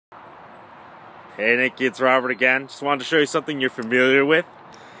Hey Nick, it's Robert again. Just wanted to show you something you're familiar with.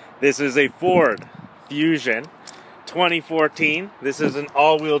 This is a Ford Fusion 2014. This is an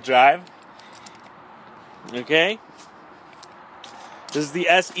all-wheel drive. Okay. This is the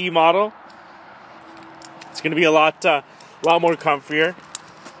SE model. It's going to be a lot more comfier.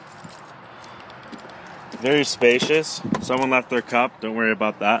 Very spacious. Someone left their cup. Don't worry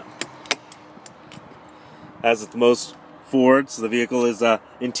about that. As with most Fords, the vehicle is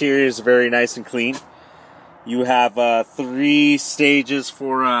interior is very nice and clean. You have 3 stages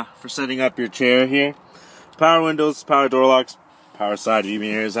for setting up your chair here. Power windows, power door locks, power side view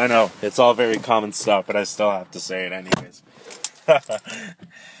mirrors. I know it's all very common stuff, but I still have to say it anyways.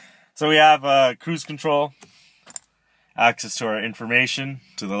 So we have cruise control, access to our information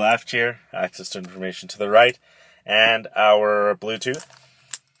to the left here, access to information to the right, and our Bluetooth.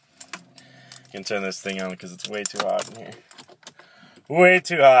 You can turn this thing on because it's way too hot in here. Way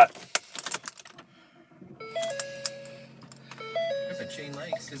too hot. The chain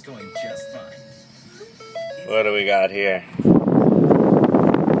legs is going just fine. What do we got here?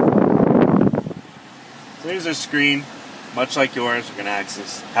 So here's our screen. Much like yours, we're gonna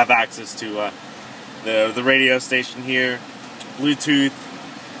have access to the radio station here, Bluetooth,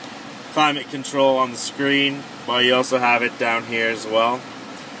 climate control on the screen, but you also have it down here as well.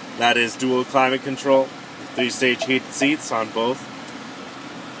 That is dual climate control, 3-stage heated seats on both.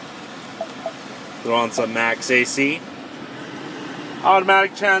 Throw on some max AC.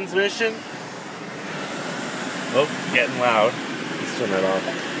 Automatic transmission. Oh, getting loud. Let's turn that off.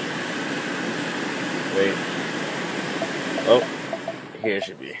 Wait. Oh, here it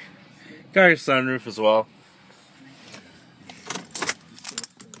should be. Got your sunroof as well.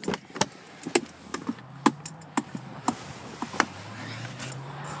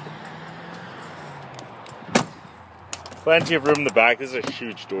 Plenty of room in the back. These are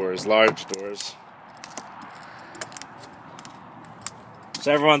huge doors, large doors.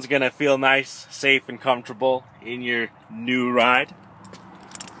 So everyone's gonna feel nice, safe, and comfortable in your new ride.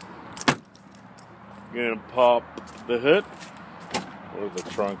 You're gonna pop the hood, or the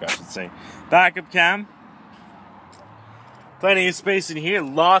trunk I should say. Backup cam. Plenty of space in here,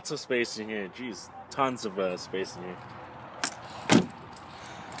 lots of space in here. Jeez, tons of space in here.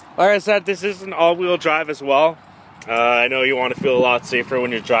 Like I said, this is an all-wheel drive as well. I know you want to feel a lot safer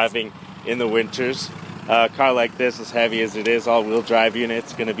when you're driving in the winters. A car like this, as heavy as it is, all-wheel drive unit,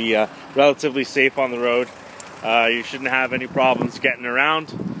 it's going to be relatively safe on the road. You shouldn't have any problems getting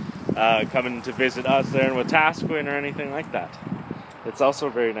around, coming to visit us there in Wetaskiwin or anything like that. It's also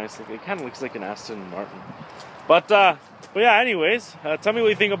very nice looking. It kind of looks like an Aston Martin. But yeah, anyways, tell me what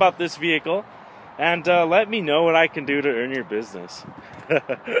you think about this vehicle, and let me know what I can do to earn your business.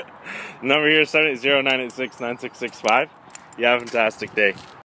 The number here is 780-986-9665. You have a fantastic day.